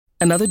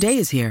Another day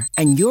is here,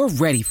 and you're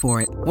ready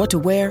for it. What to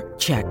wear?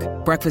 Check.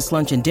 Breakfast,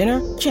 lunch, and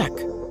dinner? Check.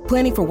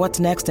 Planning for what's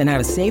next and how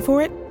to save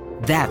for it?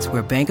 That's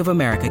where Bank of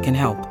America can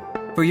help.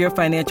 For your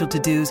financial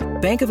to-dos,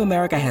 Bank of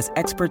America has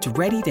experts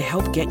ready to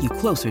help get you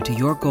closer to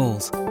your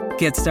goals.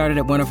 Get started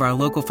at one of our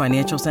local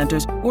financial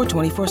centers or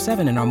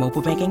 24/7 in our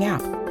mobile banking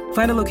app.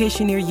 Find a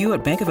location near you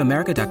at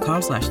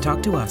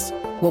bankofamerica.com/talktous.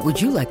 What would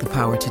you like the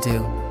power to do?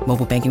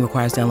 Mobile banking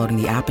requires downloading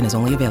the app and is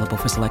only available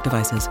for select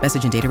devices.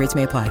 Message and data rates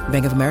may apply.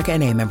 Bank of America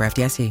N.A., member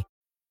FDIC.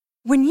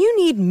 When you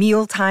need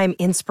mealtime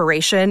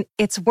inspiration,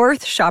 it's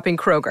worth shopping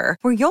Kroger,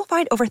 where you'll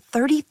find over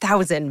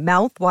 30,000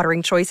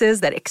 mouth-watering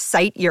choices that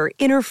excite your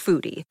inner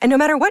foodie. And no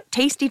matter what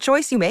tasty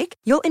choice you make,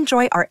 you'll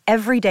enjoy our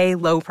everyday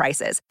low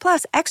prices,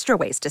 plus extra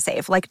ways to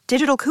save, like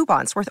digital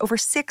coupons worth over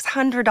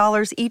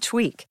 $600 each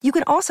week. You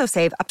can also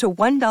save up to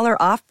 $1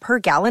 off per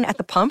gallon at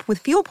the pump with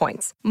fuel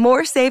points.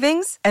 More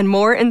savings and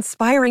more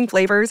inspiring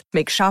flavors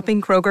make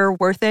shopping Kroger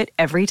worth it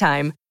every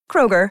time.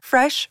 Kroger,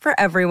 fresh for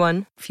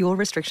everyone. Fuel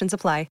restrictions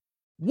apply.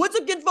 What's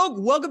up, kid folk?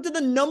 Welcome to the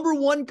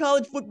 #1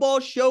 college football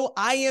show.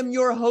 I am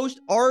your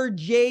host,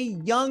 RJ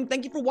Young.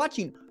 Thank you for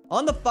watching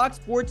on the Fox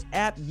Sports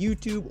app,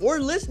 YouTube, or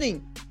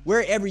listening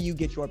wherever you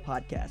get your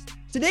podcast.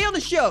 Today on the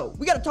show,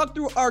 we got to talk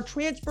through our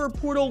transfer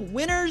portal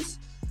winners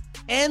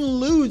and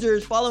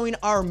losers following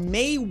our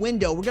May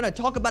window. We're going to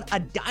talk about a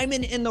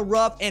diamond in the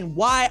rough and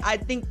why I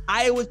think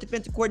Iowa's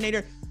defensive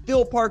coordinator,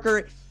 Phil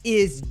Parker,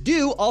 is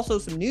due. Also,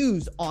 some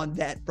news on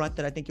that front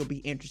that I think you'll be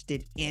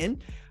interested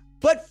in.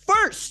 But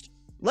first,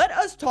 let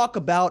us talk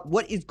about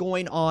what is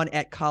going on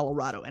at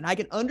Colorado. And I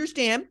can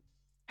understand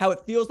how it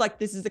feels like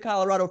this is a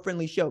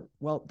Colorado-friendly show.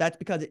 Well, that's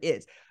because it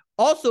is.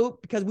 Also,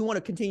 because we want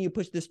to continue to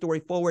push this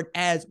story forward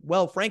as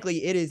well.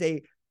 Frankly, it is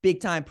a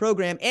big-time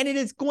program, and it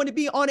is going to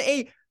be on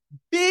a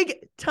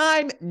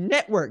big-time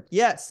network.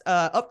 Yes,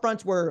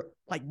 upfronts were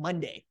like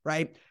Monday,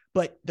 right?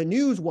 But the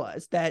news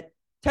was that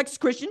Texas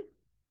Christian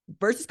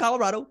versus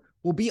Colorado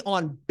will be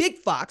on Big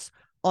Fox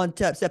on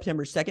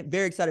September 2nd.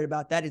 Very excited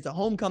about that. It's a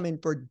homecoming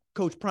for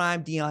Coach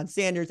Prime, Deion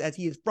Sanders, as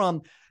he is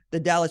from the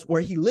Dallas,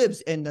 where he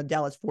lives in the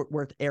Dallas-Fort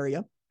Worth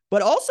area.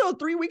 But also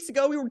 3 weeks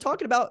ago, we were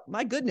talking about,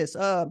 my goodness,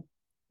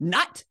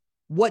 not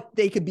what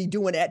they could be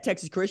doing at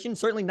Texas Christian,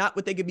 certainly not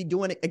what they could be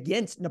doing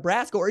against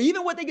Nebraska, or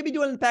even what they could be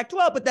doing in the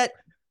Pac-12, but that,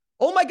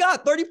 oh my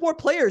God, 34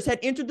 players had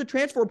entered the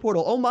transfer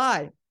portal. Oh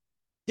my.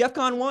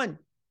 DEFCON 1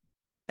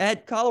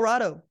 at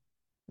Colorado.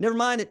 Never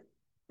mind it.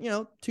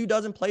 2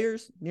 dozen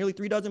players, nearly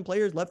 3 dozen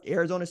players left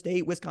Arizona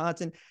State,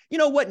 Wisconsin,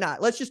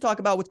 whatnot. Let's just talk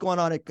about what's going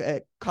on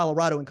at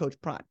Colorado and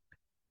Coach Prime.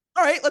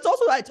 All right, let's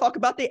also talk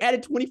about they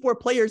added 24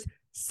 players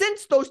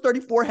since those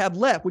 34 have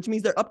left, which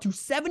means they're up to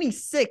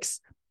 76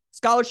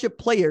 scholarship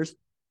players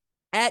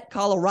at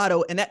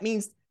Colorado, and that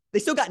means they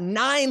still got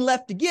 9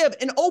 left to give.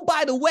 And oh,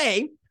 by the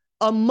way,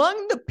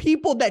 among the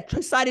people that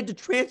decided to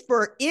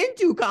transfer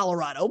into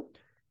Colorado,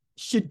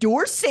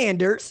 Shedeur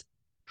Sanders,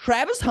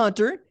 Travis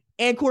Hunter,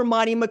 and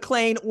Cormani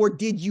McClain, or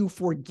did you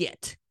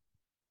forget?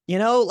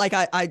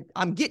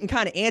 I'm getting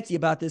kind of antsy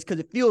about this because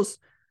it feels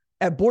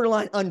at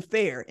borderline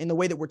unfair in the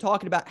way that we're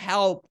talking about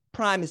how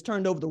Prime has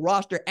turned over the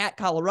roster at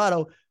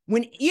Colorado,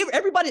 when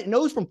everybody that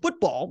knows from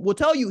football will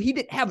tell you he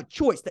didn't have a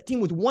choice. That team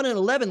was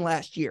 1-11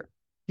 last year.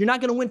 You're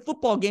not going to win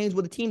football games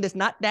with a team that's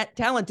not that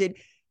talented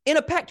in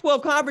a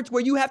Pac-12 conference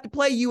where you have to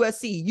play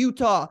USC,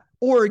 Utah,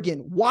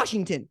 Oregon,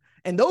 Washington.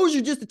 And those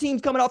are just the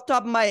teams coming off the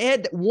top of my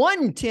head that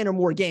won 10 or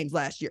more games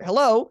last year.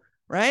 Hello?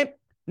 Right?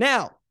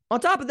 Now,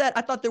 on top of that,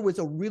 I thought there was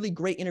a really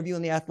great interview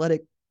in The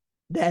Athletic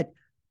that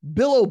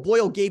Bill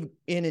O'Boyle gave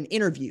in an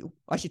interview.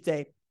 I should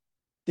say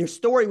their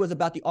story was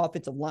about the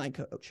offensive line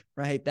coach,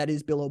 right? That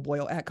is Bill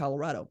O'Boyle at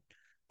Colorado.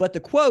 But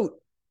the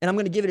quote, and I'm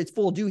going to give it its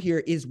full due here,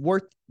 is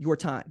worth your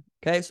time.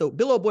 Okay. So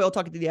Bill O'Boyle,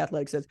 talking to The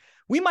Athletic, says,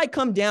 "We might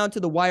come down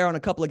to the wire on a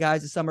couple of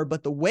guys this summer,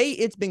 but the way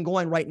it's been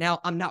going right now,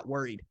 I'm not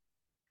worried.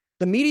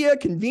 The media.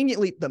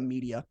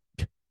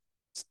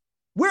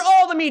 We're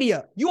all the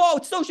media. You all,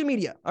 it's social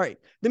media. All right.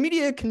 The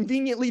media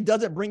conveniently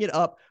doesn't bring it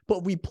up,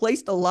 but we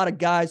placed a lot of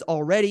guys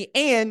already,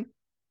 and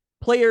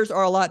players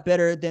are a lot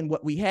better than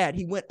what we had."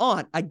 He went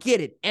on, "I get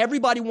it.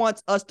 Everybody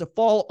wants us to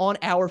fall on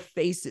our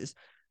faces.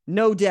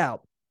 No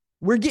doubt.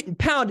 We're getting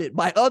pounded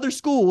by other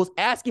schools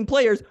asking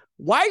players,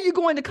 why are you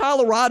going to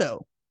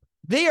Colorado?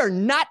 They are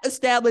not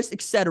established,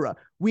 etc.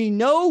 We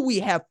know we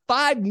have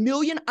 5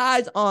 million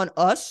eyes on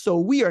us, so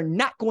we are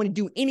not going to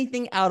do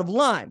anything out of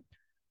line.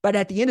 But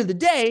at the end of the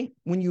day,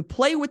 when you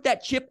play with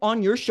that chip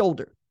on your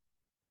shoulder,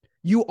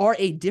 you are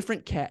a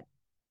different cat.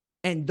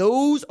 And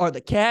those are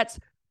the cats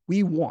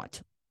we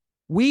want.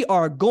 We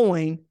are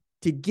going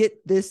to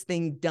get this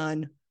thing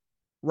done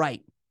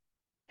right."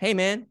 Hey,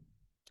 man,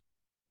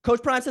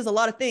 Coach Prime says a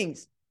lot of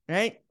things,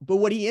 right? But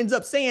what he ends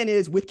up saying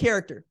is with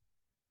character.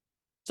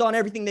 It's on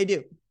everything they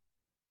do,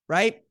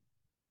 right?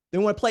 They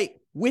want to play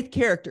with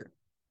character.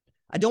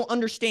 I don't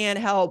understand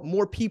how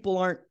more people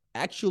aren't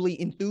actually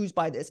enthused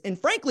by this.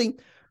 And frankly,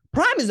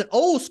 Prime is an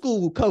old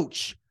school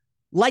coach,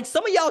 like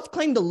some of y'all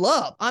claim to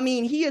love. I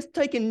mean, he is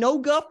taking no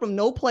guff from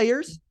no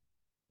players.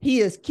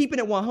 He is keeping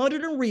it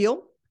 100 and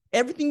real.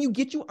 Everything you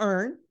get, you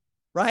earn.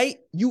 right?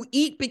 You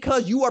eat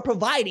because you are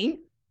providing,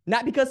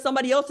 not because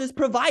somebody else is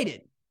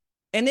provided.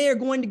 And they are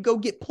going to go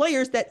get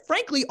players that,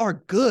 frankly, are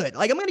good.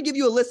 Like, I'm going to give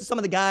you a list of some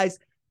of the guys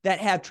that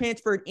have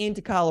transferred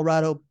into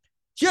Colorado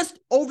just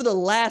over the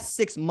last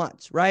 6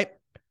 months, right?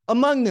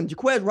 Among them,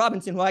 Jaquez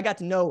Robinson, who I got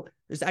to know.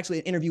 There's actually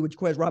an interview with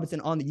Jaquez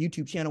Robinson on the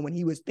YouTube channel when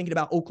he was thinking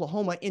about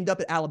Oklahoma, ended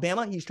up at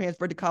Alabama. He's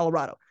transferred to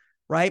Colorado,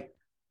 right?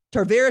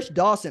 Tarvarish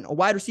Dawson, a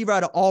wide receiver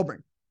out of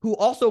Auburn, who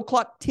also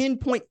clocked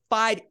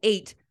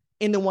 10.58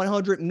 in the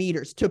 100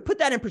 meters. To put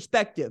that in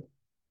perspective,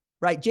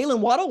 right? Jalen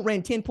Waddle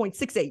ran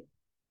 10.68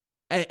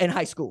 in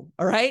high school,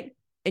 all right?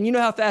 And you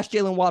know how fast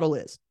Jalen Waddle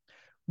is.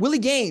 Willie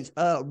Gaines,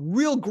 a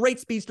real great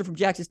speedster from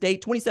Jackson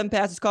State, 27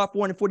 passes caught,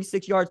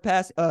 446 yards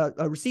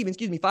receiving,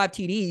 5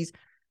 TDs.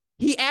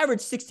 He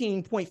averaged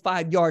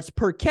 16.5 yards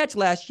per catch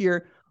last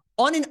year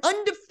on an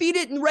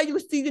undefeated and regular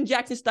season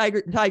Jackson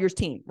Tigers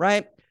team,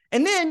 right?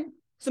 And then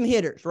some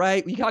hitters,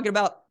 right? We're talking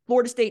about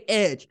Florida State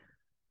edge,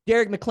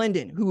 Derek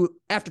McClendon, who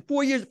after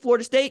 4 years at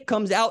Florida State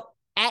comes out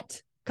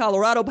at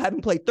Colorado,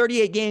 having played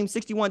 38 games,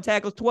 61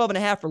 tackles,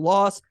 12.5 for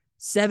loss,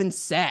 7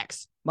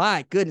 sacks.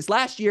 My goodness.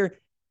 Last year,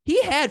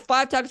 he had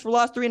 5 tackles for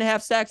loss,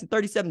 3.5 sacks, and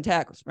 37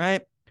 tackles,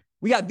 right?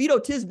 We got Vito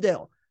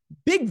Tisdale,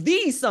 Big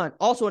V's son,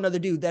 also another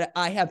dude that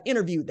I have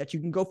interviewed that you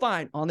can go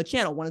find on the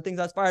channel. One of the things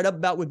I was fired up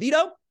about with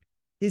Vito,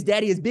 his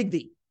daddy is Big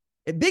V.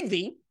 And Big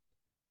V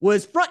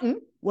was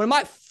fronting one of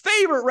my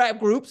favorite rap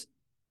groups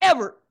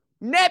ever,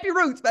 Nappy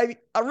Roots, baby.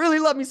 I really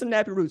love me some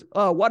Nappy Roots.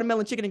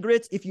 Watermelon Chicken and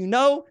Grits. If you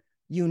know,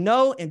 you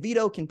know, and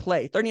Vito can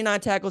play. 39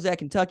 tackles at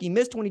Kentucky,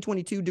 missed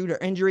 2022 due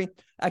to injury.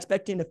 I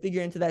expect him to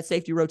figure into that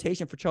safety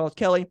rotation for Charles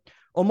Kelly.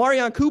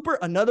 Omarion Cooper,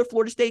 another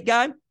Florida State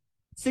guy,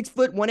 6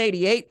 foot,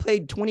 188,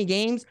 played 20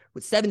 games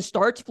with 7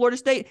 starts, Florida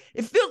State.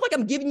 It feels like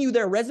I'm giving you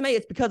their resume.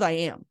 It's because I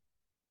am,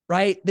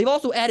 right? They've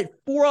also added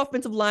 4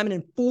 offensive linemen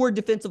and 4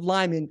 defensive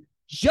linemen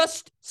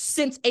just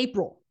since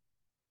April,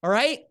 all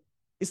right?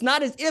 It's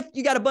not as if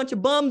you got a bunch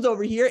of bums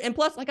over here. And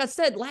plus, like I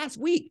said last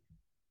week,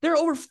 there are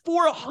over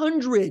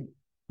 400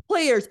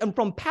 players and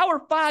from Power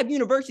 5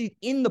 universities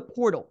in the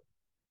portal.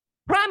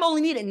 Prime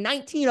only needed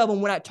 19 of them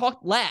when I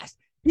talked last.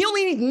 He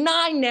only needs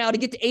 9 now to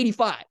get to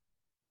 85.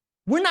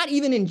 We're not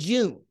even in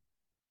June.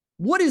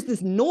 What is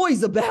this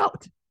noise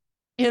about?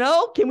 You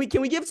know, can we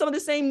give some of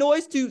the same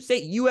noise to,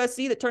 say,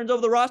 USC that turns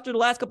over the roster the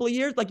last couple of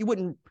years like you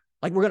wouldn't,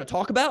 like we're going to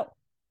talk about?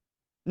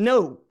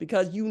 No,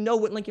 because you know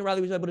what Lincoln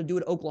Riley was able to do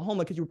at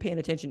Oklahoma because you were paying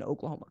attention to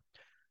Oklahoma.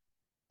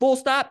 Full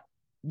stop.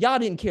 Y'all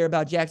didn't care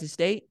about Jackson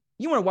State.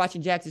 You weren't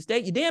watching Jackson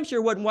State. You damn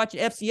sure wasn't watching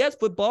FCS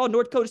football.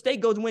 North Dakota State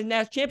goes and wins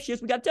national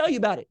championships. We got to tell you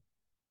about it.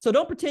 So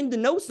don't pretend to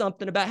know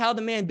something about how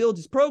the man builds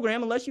his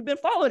program unless you've been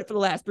following it for the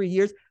last 3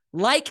 years,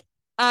 like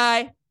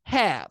I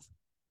have.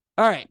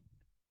 All right.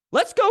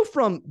 Let's go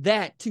from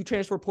that to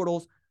transfer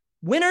portals,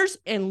 winners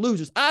and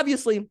losers.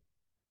 Obviously,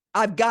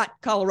 I've got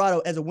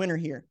Colorado as a winner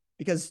here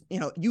because, you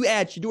know, you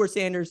add Shedeur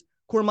Sanders,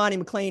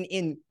 Cormani McClain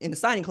in the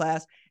signing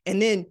class,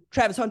 and then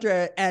Travis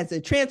Hunter as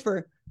a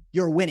transfer,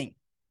 you're winning.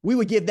 We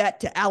would give that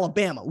to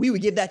Alabama. We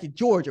would give that to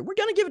Georgia. We're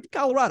going to give it to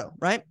Colorado,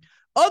 right?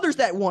 Others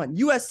that won,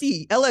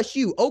 USC,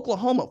 LSU,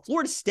 Oklahoma,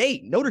 Florida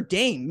State, Notre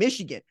Dame,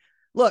 Michigan.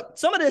 Look,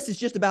 some of this is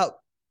just about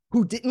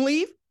who didn't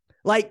leave.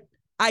 Like,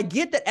 I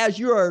get that as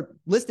you are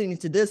listening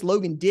to this,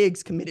 Logan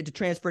Diggs committed to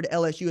transfer to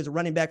LSU as a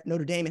running back for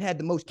Notre Dame and had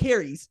the most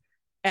carries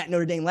at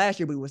Notre Dame last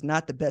year, but he was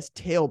not the best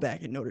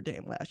tailback at Notre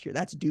Dame last year.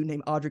 That's a dude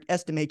named Audric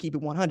Estime, keep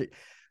it 100.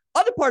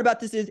 Other part about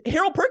this is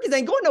Harold Perkins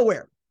ain't going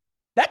nowhere.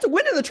 That's a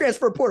win in the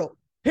transfer portal.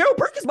 Harold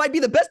Perkins might be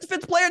the best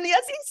defensive player in the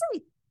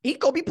SEC. He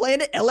going to be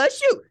playing at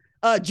LSU.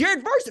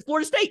 Jared Verse at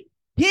Florida State.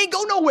 He ain't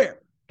go nowhere,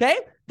 okay?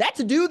 That's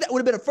a dude that would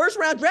have been a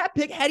first-round draft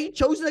pick had he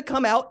chosen to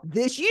come out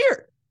this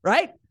year,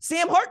 right?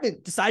 Sam Hartman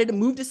decided to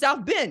move to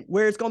South Bend,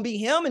 where it's going to be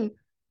him and,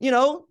 you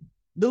know,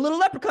 the little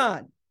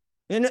leprechaun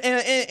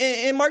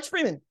and Mark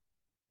Freeman.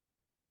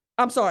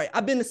 I'm sorry.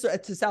 I've been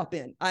to South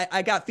Bend.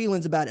 I got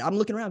feelings about it. I'm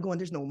looking around going,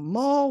 there's no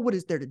mall. What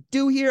is there to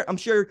do here? I'm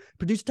sure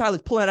producer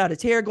Tyler's pulling out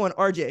his hair going,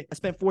 RJ, I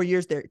spent 4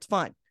 years there. It's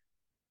fine.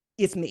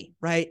 It's me,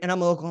 right? And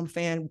I'm a Oklahoma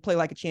fan. We play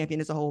like a champion.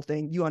 It's a whole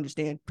thing. You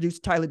understand.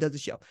 Producer Tyler does the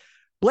show.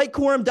 Blake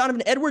Corum,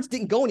 Donovan Edwards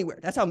didn't go anywhere.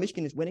 That's how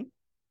Michigan is winning.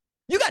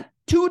 You got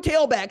 2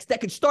 tailbacks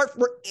that could start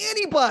for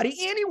anybody,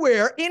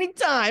 anywhere,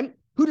 anytime,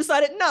 who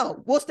decided,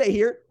 no, we'll stay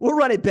here. We'll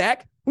run it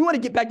back. We want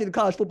to get back to the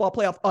college football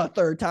playoff a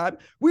 3rd time.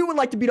 We would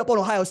like to beat up on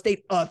Ohio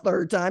State a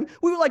 3rd time.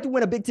 We would like to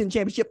win a Big Ten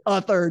championship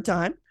a 3rd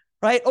time,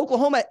 right?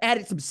 Oklahoma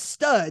added some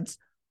studs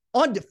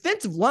on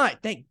defensive line.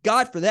 Thank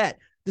God for that.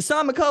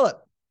 Deshaun McCullough,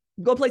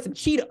 go play some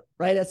cheetah,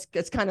 right?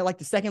 That's kind of like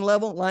the 2nd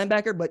level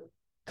linebacker, but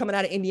coming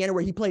out of Indiana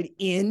where he played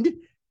end.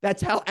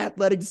 That's how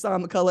athletic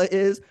Deshaun McCullough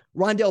is.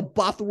 Rondell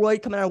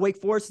Bothroyd coming out of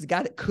Wake Forest is a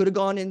guy that could have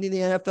gone into the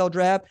NFL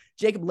draft.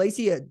 Jacob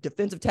Lacey, a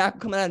defensive tackle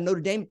coming out of Notre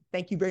Dame.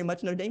 Thank you very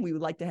much, Notre Dame. We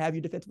would like to have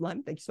you defensive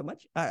lineman. Thank you so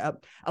much. I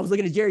was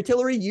looking at Jerry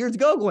Tillery years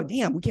ago going,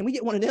 damn, can we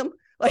get one of them?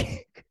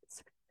 Like,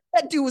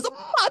 that dude was a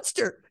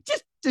monster,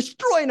 just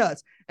destroying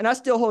us. And I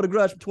still hold a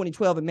grudge from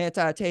 2012 and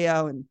Manti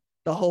Te'o and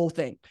the whole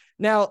thing.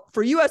 Now,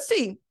 for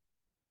USC,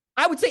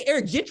 I would say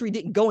Eric Gentry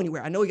didn't go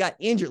anywhere. I know he got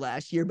injured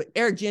last year, but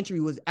Eric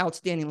Gentry was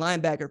outstanding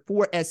linebacker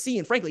for SC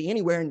and frankly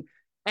anywhere. And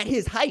at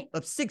his height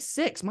of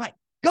 6'6", my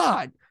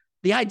God,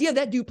 the idea of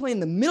that dude playing in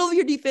the middle of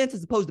your defense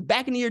as opposed to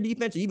back into your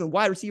defense or even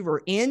wide receiver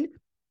or end,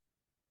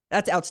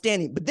 that's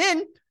outstanding. But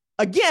then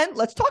again,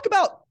 let's talk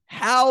about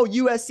how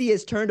USC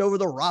has turned over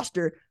the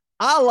roster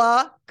a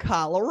la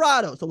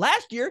Colorado. So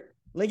last year,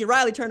 Lincoln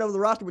Riley turned over the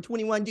roster with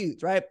 21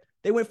 dudes, right?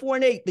 They went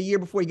 4-8 the year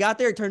before he got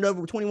there. It turned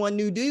over with 21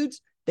 new dudes.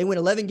 They went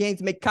 11 games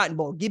to make Cotton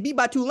Bowl. Get beat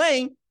by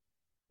Tulane.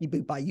 Get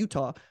beat by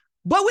Utah.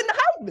 But win the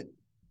Heisman.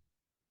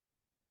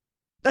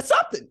 That's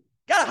something.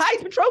 Got a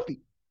Heisman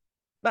trophy.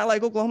 Not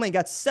like Oklahoma ain't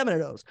got 7 of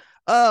those.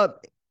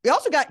 We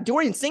also got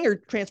Dorian Singer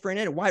transferring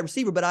in at wide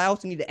receiver, but I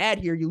also need to add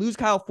here, you lose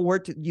Kyle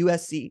Ford to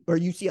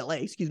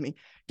UCLA,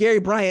 Gary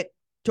Bryant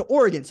to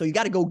Oregon. So you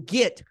got to go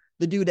get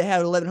the dude that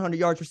had 1,100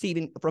 yards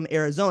receiving from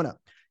Arizona.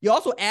 You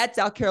also add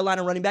South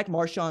Carolina running back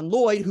Marshawn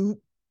Lloyd,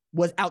 who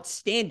was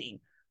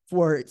outstanding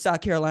for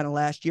South Carolina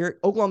last year.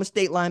 Oklahoma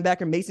State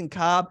linebacker Mason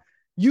Cobb,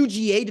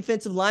 UGA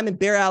defensive lineman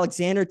Bear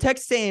Alexander,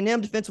 Texas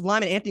A&M defensive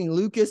lineman Anthony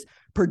Lucas,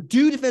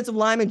 Purdue defensive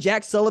lineman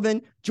Jack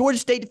Sullivan, Georgia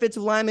State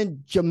defensive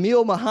lineman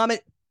Jamil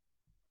Muhammad.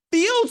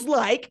 Feels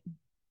like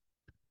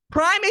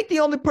Prime ain't the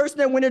only person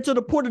that went into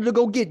the portal to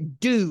go get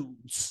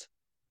dudes.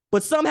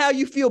 But somehow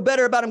you feel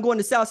better about him going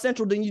to South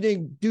Central than you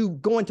did do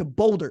going to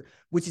Boulder,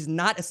 which is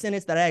not a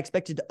sentence that I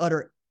expected to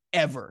utter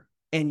ever.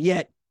 And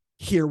yet,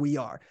 here we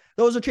are.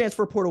 Those are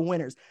transfer portal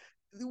winners.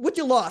 What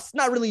you lost,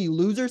 not really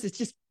losers. It's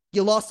just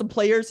you lost some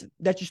players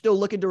that you're still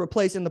looking to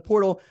replace in the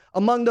portal.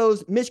 Among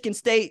those, Michigan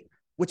State,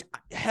 which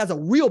has a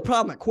real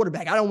problem at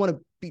quarterback. I don't want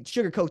to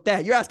sugarcoat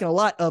that. You're asking a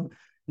lot of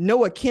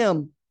Noah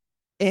Kim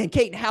and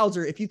Caden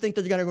Hauser if you think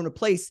they're going to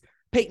replace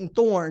Peyton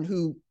Thorne,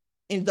 who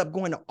ended up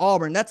going to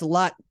Auburn. That's a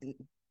lot.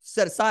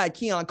 Set aside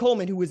Keon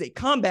Coleman, who was a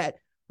combat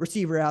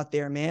receiver out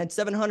there, man.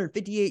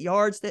 758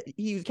 yards that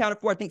he was accounted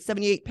for. I think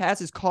 78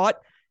 passes caught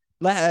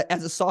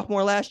as a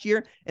sophomore last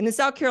year. And in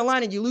South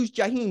Carolina, you lose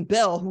Jaheim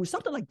Bell, who was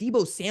something like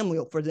Deebo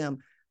Samuel for them.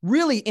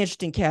 Really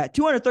interesting cat.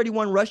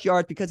 231 rush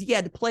yards because he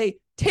had to play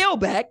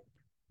tailback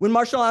when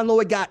Marshawn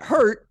Lloyd got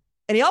hurt.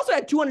 And he also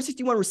had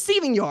 261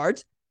 receiving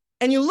yards.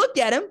 And you looked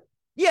at him,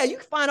 yeah, you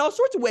can find all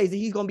sorts of ways that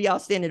he's going to be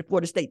outstanding at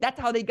Florida State. That's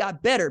how they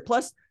got better.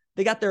 Plus,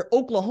 they got their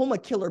Oklahoma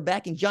killer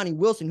back in Johnny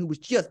Wilson, who was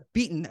just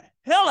beating the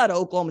hell out of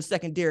Oklahoma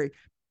secondary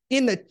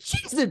in the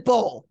Cheez-It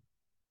Bowl.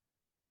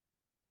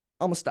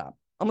 I'm going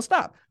to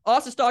stop.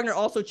 Austin Stogner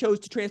also chose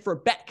to transfer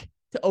back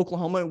to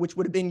Oklahoma, which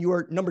would have been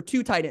your number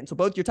 2 tight end. So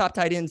both your top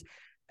tight ends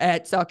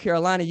at South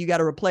Carolina, you got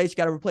to replace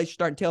your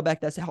starting tailback.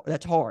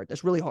 That's hard.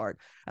 That's really hard.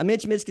 I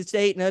mentioned Michigan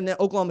State and then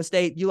Oklahoma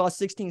State. You lost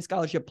 16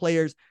 scholarship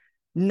players,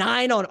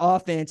 9 on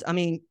offense. I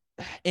mean,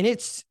 and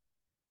it's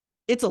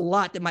a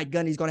lot that Mike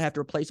Gundy's going to have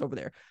to replace over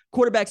there.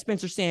 Quarterback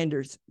Spencer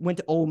Sanders went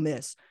to Ole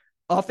Miss.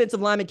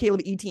 Offensive lineman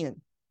Caleb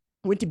Etienne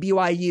went to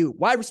BYU.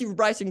 Wide receiver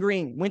Bryson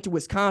Green went to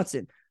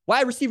Wisconsin.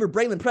 Wide receiver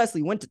Braylon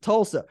Presley went to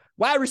Tulsa.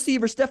 Wide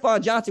receiver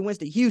Stephon Johnson went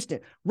to Houston.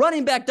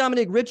 Running back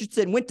Dominic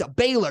Richardson went to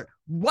Baylor.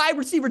 Wide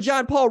receiver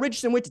John Paul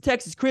Richardson went to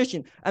Texas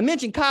Christian. I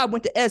mentioned Cobb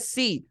went to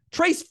SC.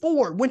 Trace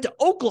Ford went to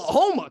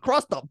Oklahoma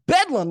across the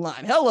Bedlam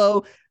line.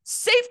 Hello.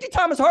 Safety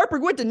Thomas Harper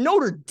went to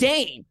Notre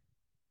Dame.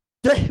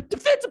 The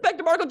defensive back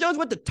DeMarco Jones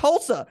went to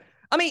Tulsa.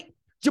 I mean,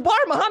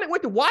 Jabbar Muhammad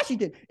went to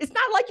Washington. It's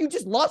not like you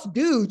just lost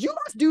dudes. You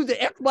lost dudes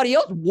that everybody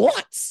else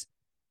wants.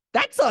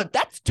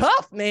 That's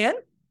tough, man.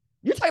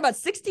 You're talking about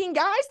 16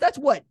 guys? That's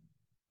what?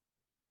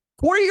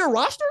 Quarter of your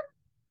roster?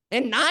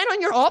 And 9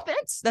 on your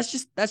offense? That's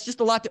just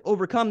a lot to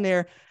overcome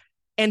there.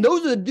 And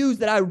those are the dudes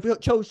that I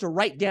chose to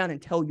write down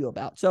and tell you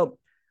about. So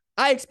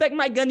I expect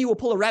Mike Gundy will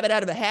pull a rabbit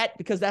out of a hat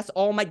because that's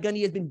all Mike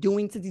Gundy has been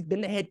doing since he's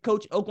been the head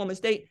coach at Oklahoma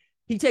State.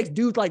 He takes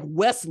dudes like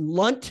Wes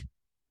Lunt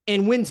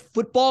and wins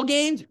football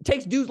games.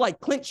 Takes dudes like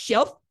Clint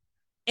Shelf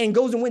and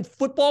goes and wins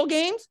football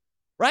games,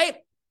 right?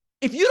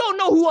 If you don't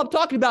know who I'm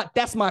talking about,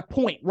 that's my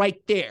point right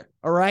there,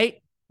 all right?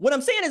 What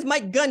I'm saying is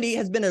Mike Gundy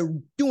has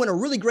been doing a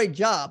really great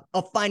job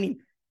of finding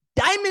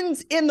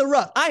diamonds in the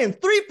rough. I am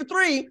 3 for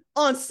 3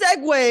 on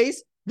segues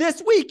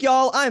this week,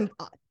 y'all. I'm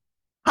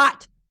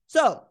hot.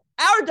 So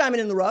our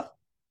diamond in the rough,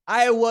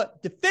 Iowa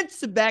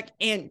defensive back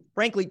and,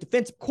 frankly,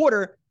 defensive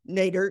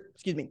coordinator,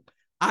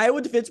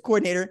 Iowa defensive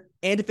coordinator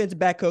and defensive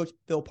back coach,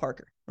 Phil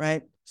Parker,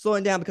 right?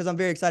 Slowing down because I'm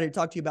very excited to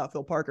talk to you about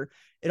Phil Parker.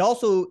 It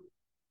also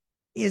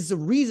is a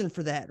reason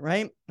for that,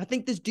 right? I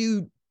think this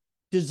dude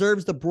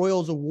deserves the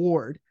Broyles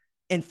Award.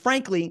 And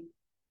frankly,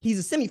 he's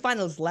a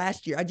semifinalist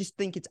last year. I just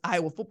think it's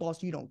Iowa football,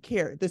 so you don't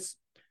care. This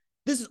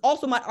is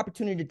also my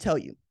opportunity to tell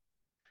you.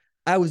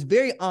 I was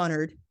very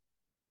honored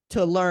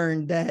to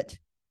learn that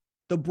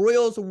the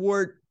Broyles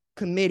Award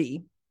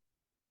Committee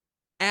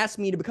asked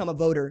me to become a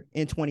voter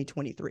in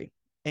 2023.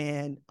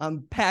 And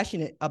I'm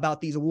passionate about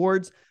these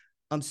awards.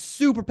 I'm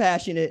super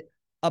passionate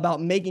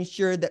about making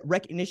sure that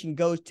recognition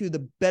goes to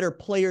the better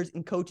players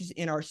and coaches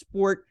in our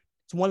sport.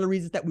 It's one of the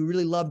reasons that we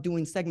really love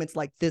doing segments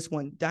like this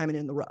one, Diamond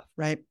in the Rough,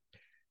 right?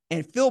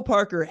 And Phil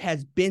Parker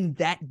has been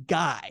that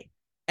guy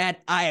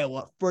at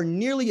Iowa for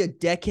nearly a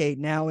decade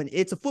now, and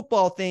it's a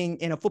football thing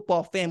and a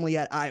football family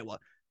at Iowa.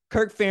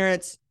 Kirk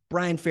Ferentz,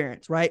 Brian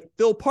Ferentz, right?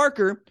 Phil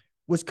Parker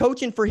was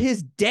coaching for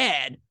his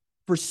dad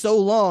for so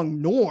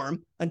long,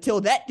 Norm,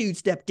 until that dude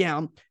stepped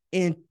down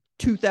in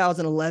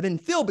 2011.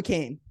 Phil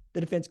became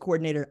the defense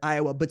coordinator at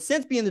Iowa. But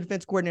since being the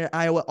defense coordinator at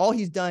Iowa, all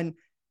he's done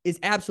is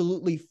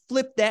absolutely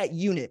flip that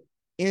unit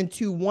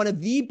into one of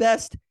the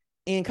best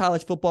in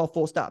college football,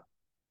 full stop.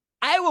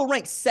 Iowa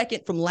ranked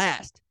second from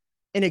last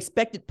in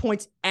expected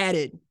points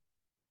added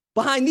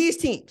behind these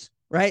teams,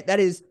 right?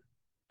 That is,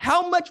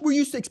 how much were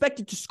you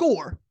expected to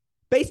score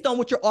based on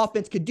what your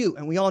offense could do?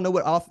 And we all know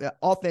what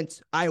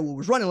offense Iowa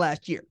was running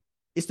last year.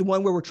 It's the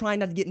one where we're trying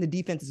not to get in the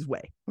defense's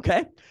way,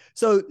 okay?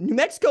 So New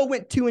Mexico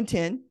went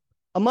 2-10.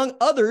 Among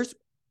others,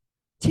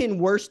 10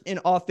 worst in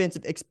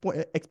offensive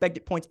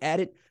expected points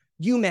added: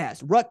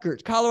 UMass,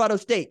 Rutgers, Colorado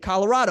State,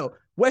 Colorado,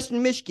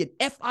 Western Michigan,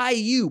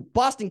 FIU,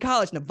 Boston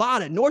College,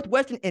 Nevada,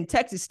 Northwestern, and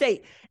Texas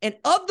State. And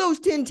of those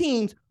 10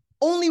 teams,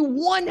 only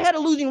one had a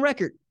losing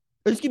record.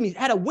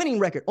 Had a winning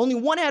record. Only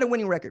one had a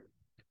winning record.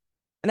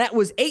 And that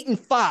was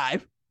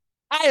 8-5,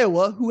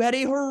 Iowa, who had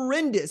a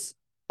horrendous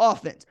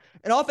offense.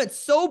 An offense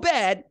so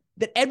bad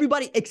that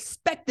everybody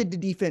expected the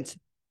defense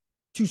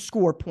to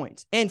score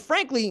points. And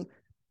frankly,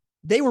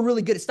 they were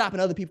really good at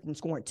stopping other people from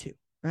scoring too,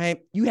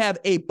 right? You have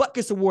a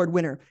Butkus Award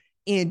winner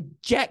in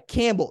Jack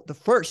Campbell, the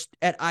first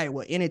at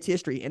Iowa in its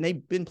history, and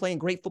they've been playing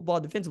great football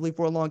defensively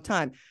for a long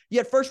time. You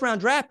had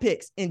first-round draft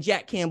picks in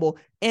Jack Campbell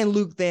and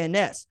Luke Van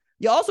Ness.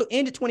 You also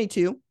ended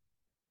 22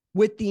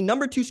 with the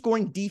number 2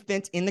 scoring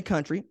defense in the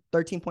country,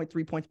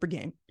 13.3 points per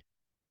game.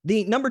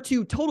 The number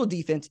 2 total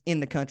defense in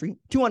the country,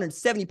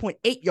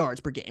 270.8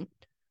 yards per game.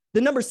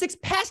 The number 6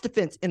 pass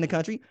defense in the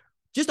country,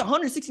 just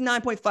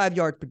 169.5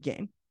 yards per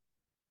game.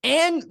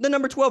 And the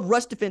number 12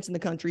 rush defense in the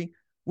country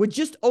with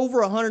just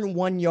over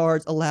 101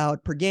 yards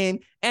allowed per game.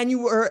 And you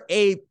were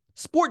a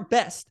sport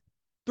best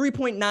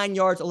 3.9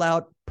 yards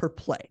allowed per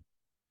play.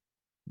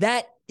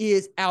 That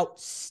is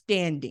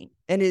outstanding.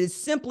 And it is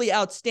simply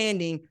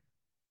outstanding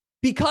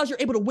because you're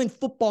able to win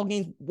football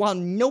games while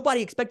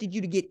nobody expected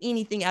you to get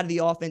anything out of the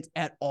offense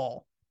at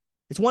all.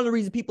 It's one of the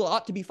reasons people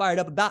ought to be fired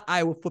up about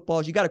Iowa football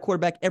is you got a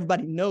quarterback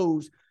everybody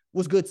knows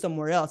was good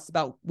somewhere else. It's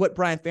about what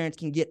Brian Ferentz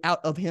can get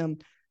out of him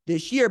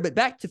this year. But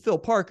back to Phil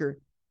Parker,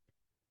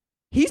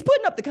 he's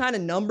putting up the kind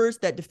of numbers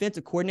that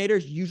defensive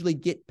coordinators usually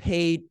get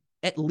paid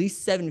at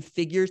least 7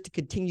 figures to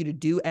continue to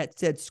do at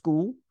said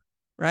school,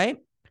 right?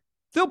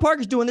 Phil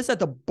Parker's doing this at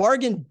the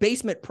bargain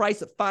basement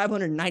price of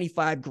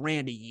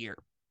 $595,000 a year.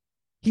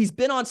 He's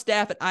been on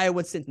staff at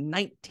Iowa since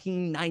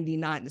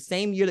 1999, the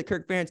same year that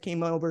Kirk Ferentz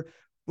came over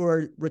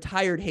for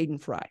retired Hayden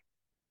Fry.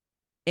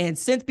 And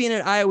since being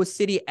at Iowa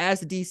City as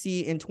the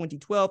DC in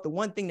 2012, the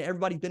one thing that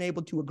everybody's been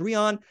able to agree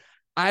on,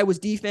 Iowa's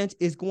defense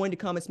is going to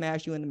come and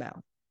smash you in the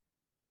mouth.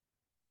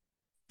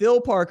 Phil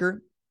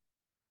Parker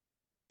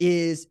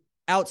is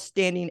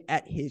outstanding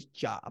at his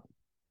job.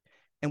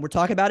 And we're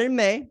talking about it in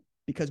May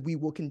because we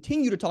will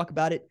continue to talk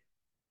about it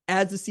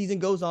as the season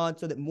goes on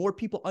so that more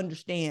people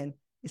understand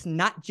it's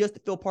not just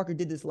that Phil Parker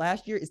did this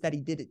last year, it's that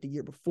he did it the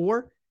year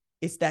before.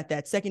 It's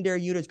that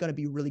secondary unit is going to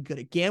be really good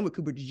again with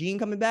Cooper DeJean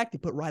coming back to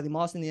put Riley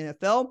Moss in the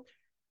NFL.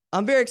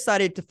 I'm very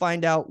excited to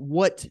find out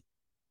what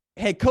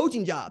head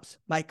coaching jobs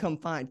might come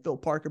find Phil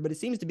Parker, but it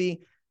seems to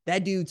be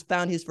that dude's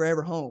found his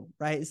forever home,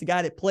 right? It's the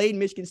guy that played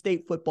Michigan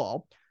State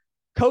football,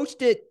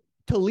 coached at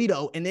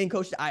Toledo, and then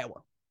coached at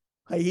Iowa.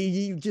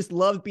 He just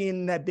loves being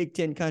in that Big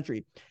Ten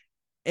country.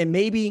 And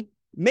maybe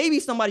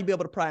somebody be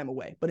able to pry him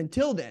away. But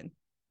until then,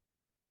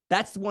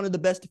 that's one of the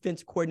best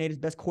defensive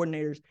coordinators, best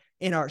coordinators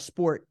in our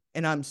sport.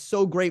 And I'm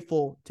so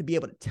grateful to be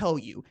able to tell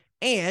you.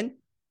 And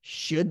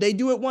should they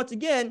do it once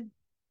again,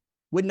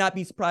 would not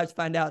be surprised to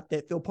find out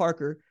that Phil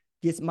Parker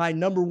gets my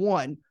number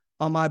 1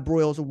 on my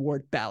Broyles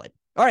Award ballot.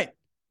 All right,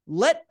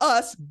 let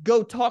us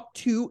go talk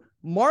to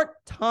Mark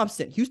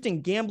Thompson,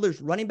 Houston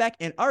Gamblers running back,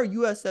 and our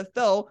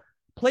USFL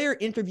player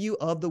interview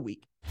of the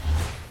week.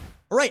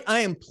 All right,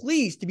 I am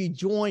pleased to be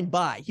joined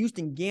by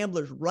Houston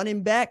Gamblers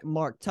running back,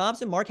 Mark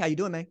Thompson. Mark, how you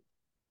doing, man?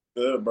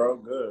 Good, bro.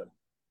 Good.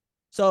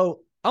 So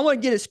I want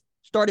to get us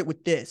started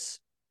with this.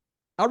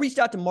 I reached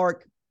out to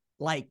Mark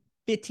like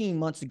 15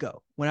 months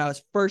ago when I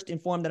was first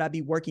informed that I'd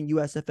be working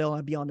USFL and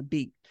I'd be on the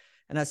beat.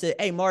 And I said,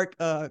 hey, Mark,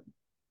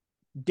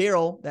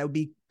 Daryl, that would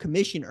be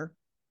Commissioner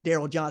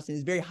Daryl Johnson,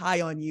 is very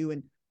high on you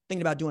and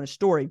thinking about doing a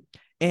story.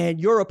 And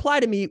your reply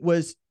to me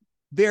was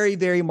very,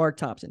 very Mark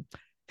Thompson.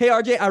 Hey,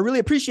 RJ, I really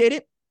appreciate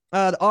it.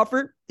 The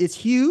offer is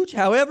huge.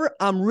 However,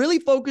 I'm really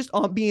focused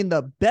on being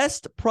the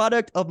best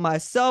product of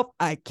myself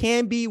I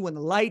can be when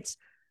the lights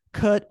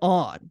cut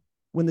on.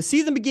 When the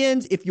season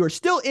begins, if you're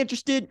still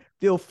interested,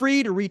 feel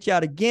free to reach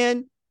out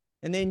again.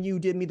 And then you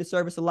did me the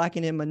service of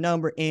locking in my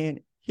number. And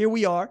here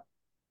we are.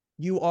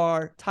 You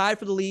are tied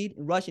for the lead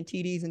in rushing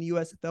TDs in the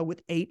USFL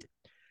with 8.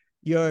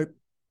 Your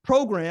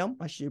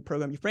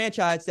your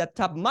franchise is at the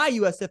top of my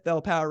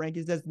USFL power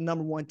rankings as the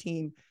number 1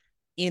 team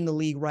in the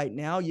league right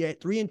now. You're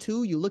at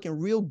 3-2. You're looking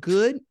real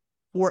good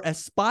for a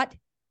spot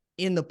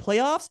in the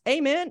playoffs.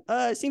 Hey, man,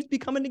 it seems to be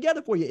coming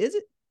together for you, is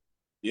it?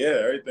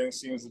 Yeah, everything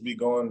seems to be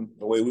going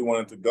the way we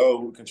want it to go.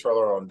 We control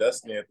our own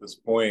destiny at this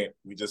point.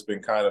 We've just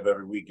been kind of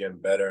every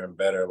weekend better and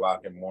better,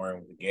 locking more in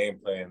with the game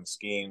plan, the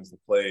schemes, the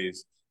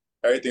plays,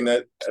 everything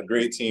that a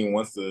great team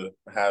wants to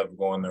have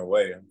going their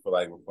way. I feel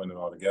like we're putting it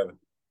all together.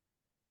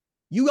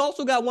 You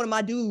also got one of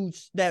my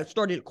dudes that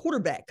started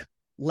quarterback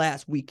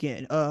last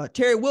weekend.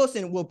 Terry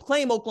Wilson will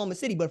claim Oklahoma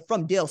City, but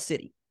from Dale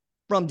City.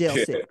 From Dale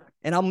City.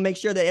 And I'm going to make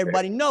sure that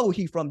everybody know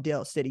he's from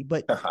Dale City.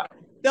 But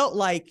felt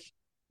like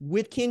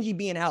with Kenji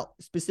being out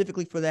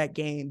specifically for that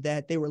game,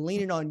 that they were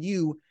leaning on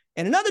you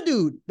and another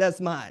dude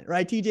that's mine,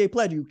 right? TJ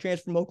Pledger,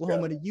 transferred from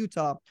Oklahoma to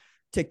Utah,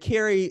 to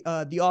carry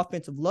the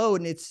offensive load.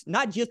 And it's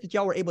not just that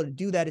y'all were able to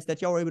do that, it's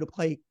that y'all were able to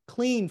play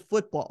clean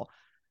football.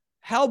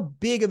 How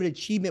big of an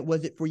achievement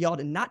was it for y'all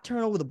to not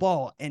turn over the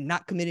ball and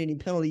not commit any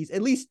penalties,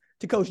 at least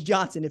to Coach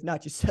Johnson, if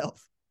not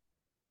yourself?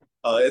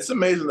 It's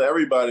amazing to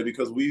everybody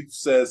because we've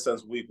said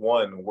since week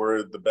one,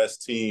 we're the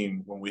best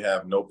team when we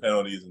have no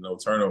penalties and no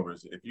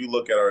turnovers. If you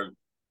look at our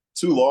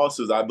two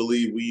losses, I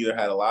believe we either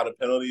had a lot of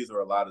penalties or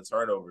a lot of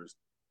turnovers,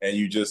 and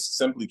you just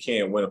simply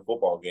can't win a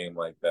football game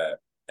like that.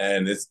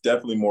 And it's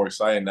definitely more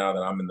exciting now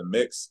that I'm in the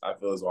mix. I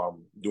feel as though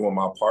I'm doing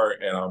my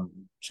part and I'm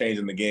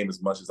changing the game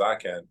as much as I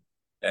can.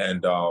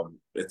 And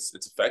it's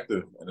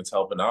effective and it's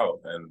helping out.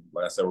 And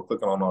like I said, we're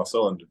clicking on all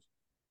cylinders.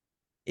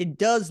 It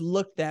does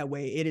look that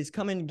way. It is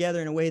coming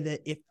together in a way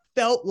that it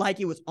felt like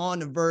it was on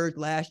the verge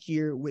last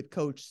year with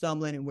Coach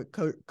Sumlin and with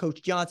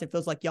Coach Johnson. It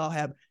feels like y'all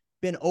have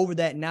been over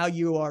that. Now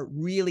you are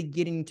really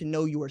getting to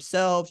know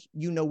yourselves.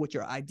 You know what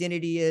your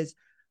identity is.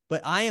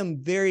 But I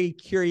am very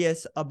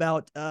curious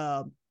about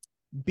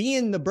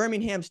being the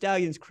Birmingham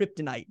Stallions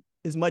kryptonite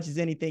as much as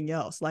anything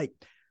else. Like,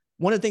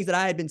 one of the things that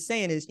I had been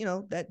saying is,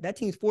 that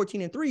team's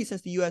 14-3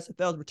 since the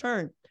USFL's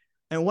return.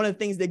 And one of the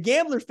things that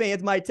Gambler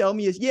fans might tell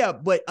me is, yeah,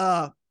 but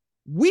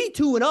we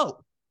 2-0.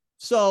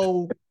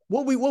 So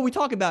what we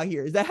talking about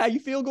here? Is that how you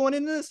feel going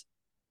into this?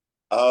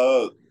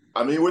 I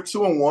mean, we're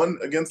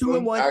 2-1 against them.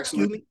 2-1,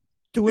 actually.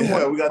 2-1.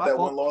 Yeah, we got that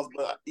fault. one loss,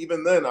 but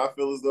even then, I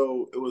feel as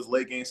though it was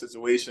late game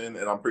situation,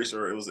 and I'm pretty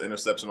sure it was an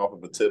interception off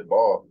of a tip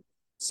ball.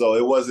 So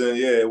it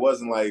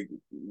wasn't like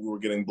we were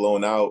getting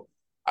blown out.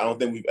 I don't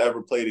think we've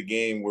ever played a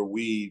game where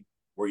we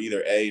were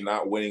either A,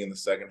 not winning in the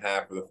second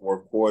half of the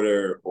fourth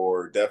quarter,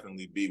 or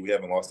definitely B, we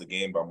haven't lost a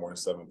game by more than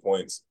 7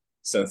 points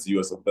since the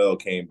USFL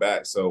came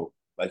back. So,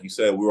 like you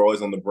said, we were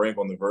always on the brink,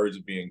 on the verge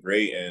of being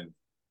great and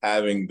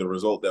having the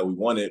result that we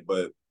wanted,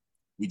 but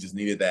we just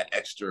needed that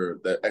extra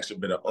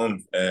bit of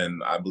oomph,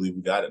 and I believe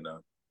we got it now.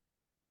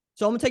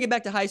 So I'm going to take it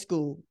back to high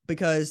school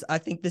because I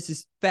think this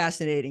is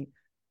fascinating.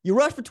 You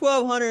rushed for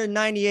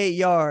 1,298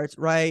 yards,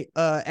 right,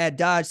 at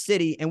Dodge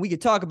City, and we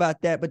could talk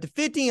about that. But the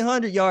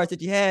 1,500 yards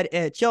that you had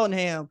at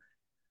Cheltenham,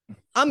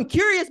 I'm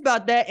curious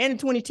about that, and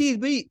the 20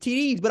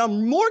 TDs, but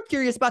I'm more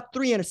curious about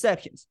 3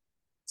 interceptions.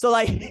 So,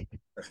 like,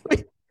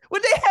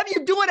 what they have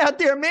you doing out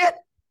there, man?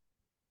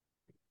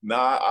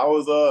 Nah, I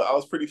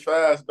was pretty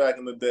fast back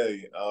in the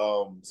day.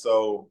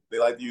 So they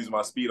like to use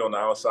my speed on the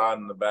outside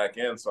and the back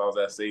end. So I was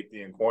at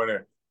safety and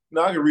corner.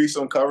 I can read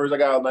some coverage. I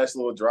got a nice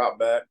little drop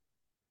back.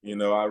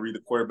 I read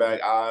the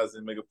quarterback eyes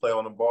and make a play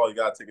on the ball. You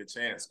got to take a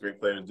chance. Great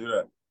players do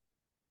that.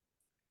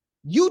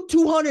 You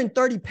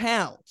 230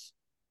 pounds.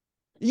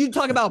 You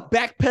talk about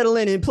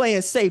backpedaling and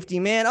playing safety,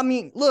 man. I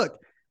mean, look,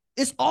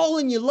 it's all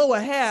in your lower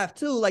half,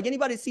 too. Like,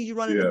 anybody sees you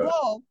running the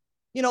ball,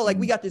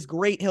 we got this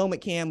great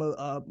helmet cam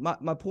of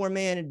my poor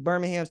man at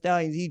Birmingham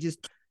Stallions. He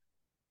just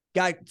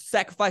got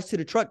sacrificed to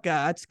the truck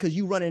guys because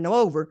you running them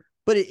over.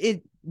 But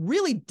it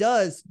really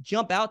does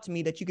jump out to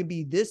me that you can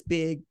be this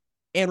big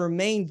and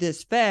remain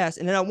this fast.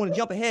 And then I want to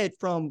jump ahead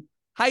from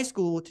high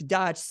school to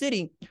Dodge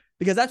City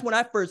because that's when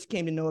I first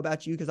came to know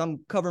about you because I'm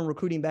covering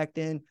recruiting back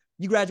then.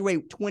 You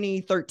graduated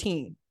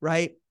 2013,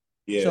 right?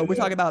 Yeah. So we're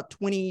talking about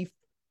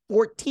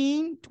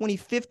 2014,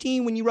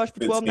 2015 when you rushed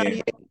for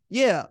 1298.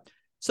 Yeah.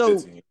 So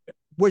 15.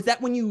 Was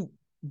that when you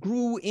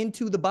grew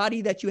into the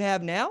body that you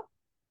have now?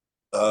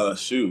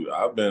 Shoot,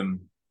 I've been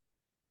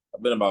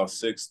about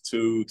 6'2",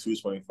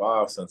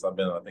 225 since I've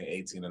been, I think,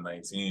 18 and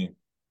 19.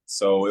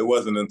 So it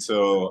wasn't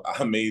until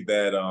I made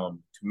that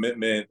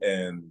commitment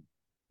and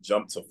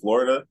jumped to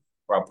Florida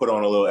where I put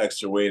on a little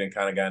extra weight and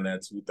kind of got in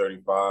that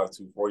 235,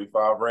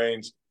 245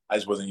 range. I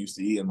just wasn't used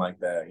to eating like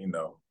that,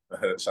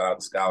 Shout out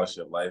to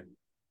scholarship life.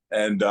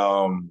 And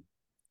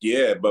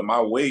but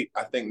my weight,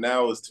 I think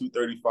now is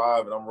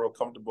 235, and I'm real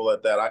comfortable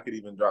at that. I could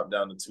even drop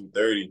down to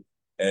 230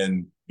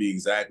 and be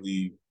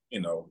exactly,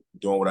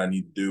 doing what I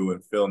need to do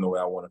and feeling the way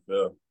I want to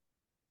feel.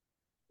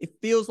 It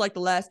feels like the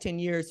last 10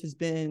 years has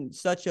been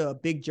such a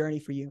big journey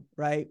for you,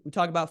 right? We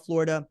talk about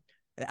Florida,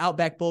 the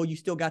Outback Bowl. You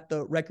still got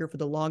the record for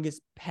the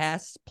longest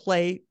pass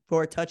play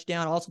for a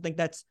touchdown. I also think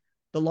that's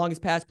the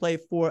longest pass play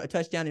for a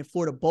touchdown in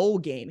Florida Bowl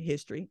game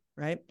history,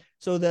 right?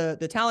 So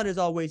the talent has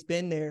always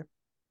been there.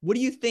 What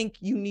do you think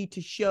you need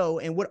to show,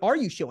 and what are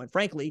you showing,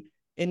 frankly,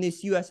 in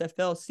this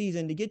USFL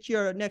season to get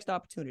your next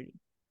opportunity?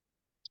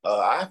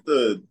 I have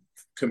to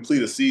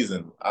complete a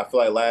season. I feel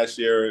like last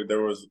year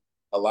there was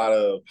a lot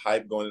of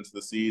hype going into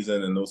the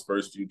season, and those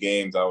first few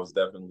games I was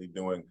definitely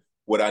doing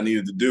what I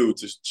needed to do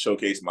to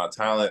showcase my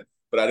talent,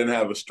 but I didn't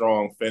have a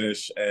strong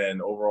finish,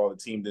 and overall the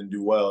team didn't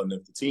do well. And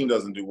if the team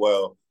doesn't do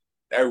well,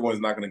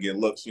 everyone's not going to get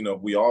looks. You know,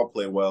 if we all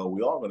play well,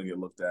 we all going to get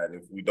looked at.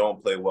 If we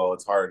don't play well,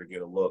 it's harder to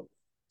get a look.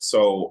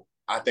 So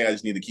I think I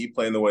just need to keep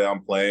playing the way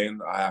I'm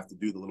playing. I have to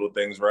do the little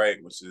things right,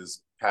 which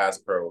is pass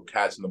pro,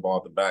 catching the ball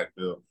at the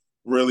backfield.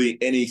 Really,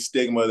 any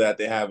stigma that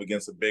they have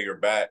against a bigger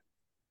back,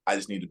 I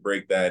just need to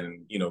break that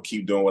and, you know,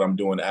 keep doing what I'm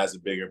doing as a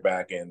bigger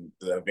back, and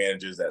the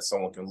advantages that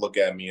someone can look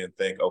at me and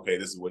think, okay,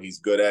 this is what he's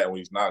good at and what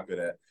he's not good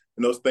at.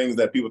 And those things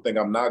that people think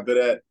I'm not good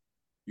at,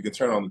 you can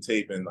turn on the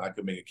tape and I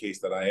could make a case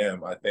that I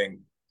am. I think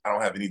I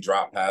don't have any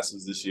drop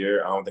passes this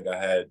year. I don't think I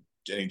had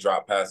any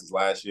drop passes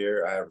last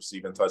year. I have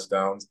receiving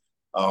touchdowns.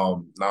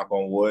 Knock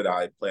on wood,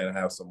 I plan to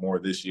have some more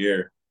this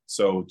year.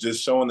 So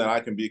just showing that I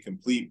can be a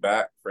complete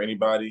back for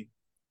anybody,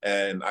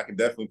 and I can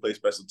definitely play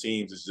special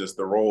teams. It's just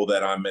the role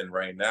that I'm in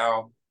right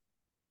now.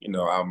 You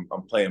know, I'm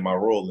playing my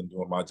role and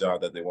doing my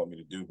job that they want me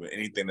to do. But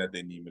anything that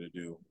they need me to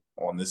do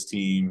on this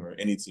team or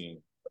any team,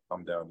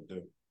 I'm down to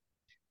do.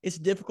 It's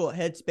a difficult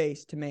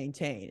headspace to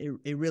maintain.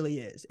 It really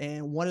is.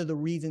 And one of the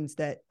reasons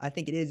that I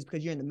think it is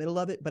because you're in the middle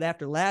of it. But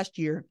after last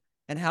year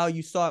and how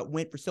you saw it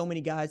went for so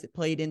many guys that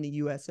played in the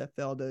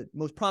USFL, the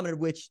most prominent of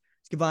which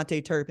is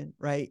Kevontae Turpin,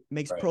 right?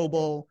 Makes Pro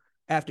Bowl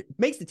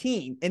makes the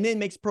team and then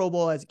makes Pro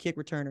Bowl as a kick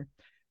returner.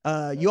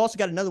 You also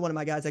got another one of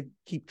my guys I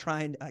keep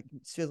trying. I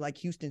feel like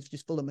Houston's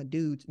just full of my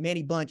dudes.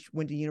 Manny Bunch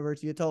went to the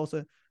University of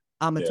Tulsa.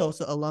 I'm a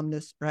Tulsa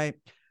alumnus, right?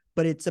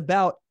 But it's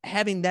about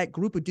having that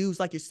group of dudes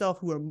like yourself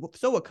who are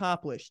so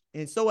accomplished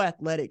and so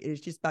athletic.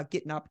 It's just about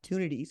getting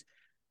opportunities.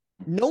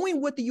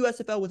 Knowing what the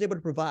USFL was able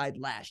to provide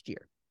last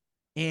year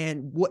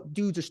and what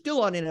dudes are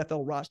still on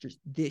NFL rosters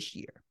this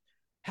year.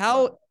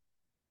 How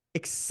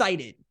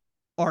excited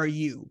are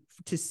you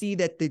to see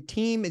that the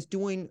team is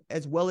doing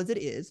as well as it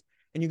is,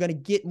 and you're going to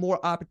get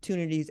more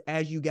opportunities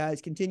as you guys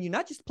continue,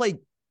 not just play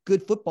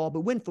good football,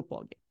 but win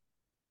football games?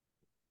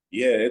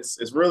 Yeah,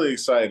 it's really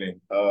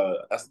exciting.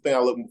 That's the thing I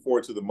look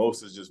forward to the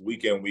most, is just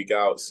week in, week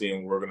out,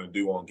 seeing what we're going to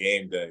do on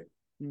game day.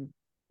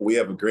 We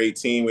have a great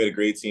team. We had a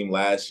great team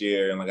last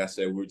year. And like I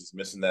said, we're just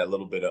missing that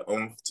little bit of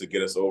oomph to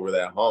get us over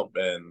that hump.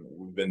 And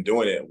we've been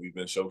doing it. We've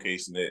been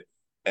showcasing it.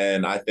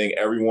 And I think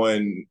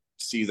everyone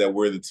sees that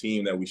we're the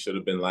team that we should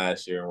have been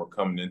last year, and we're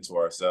coming into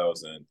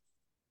ourselves. And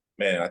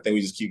man, I think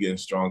we just keep getting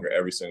stronger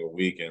every single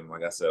week. And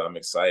like I said, I'm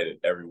excited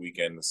every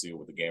weekend to see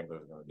what the game is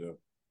going to do.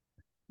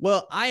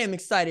 Well, I am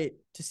excited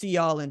to see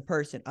y'all in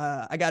person.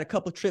 I got a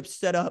couple trips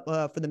set up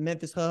for the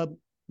Memphis Hub.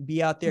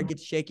 Be out there, get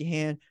to shake your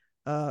hand,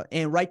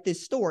 and write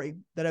this story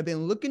that I've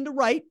been looking to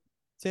write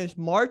since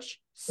March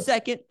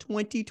 2nd,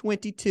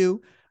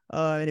 2022.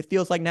 And it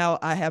feels like now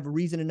I have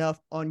reason enough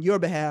on your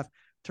behalf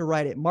to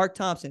write it. Mark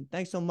Thompson,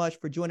 thanks so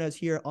much for joining us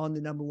here on the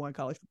 #1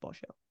 College Football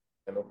Show.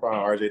 No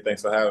problem, RJ.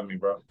 Thanks for having me,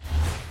 bro.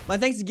 My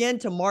thanks again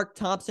to Mark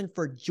Thompson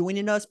for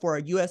joining us for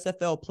our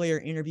USFL player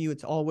interview.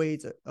 It's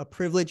always a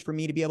privilege for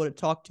me to be able to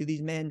talk to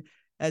these men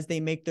as they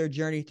make their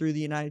journey through the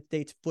United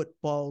States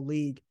Football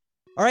League.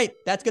 All right,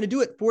 that's going to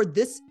do it for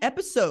this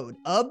episode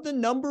of the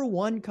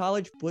 #1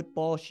 College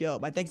Football Show.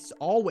 My thanks as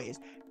always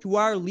to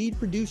our lead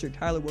producer,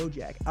 Tyler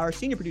Wojak. Our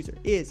senior producer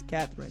is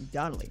Catherine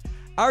Donnelly.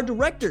 Our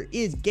director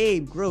is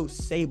Gabe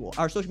Gross-Sable.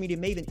 Our social media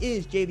maven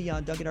is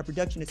Javion Duncan. Our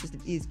production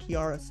assistant is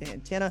Kiara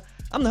Santana.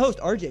 I'm the host,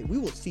 RJ. We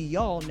will see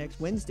y'all next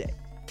Wednesday.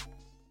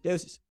 Doses.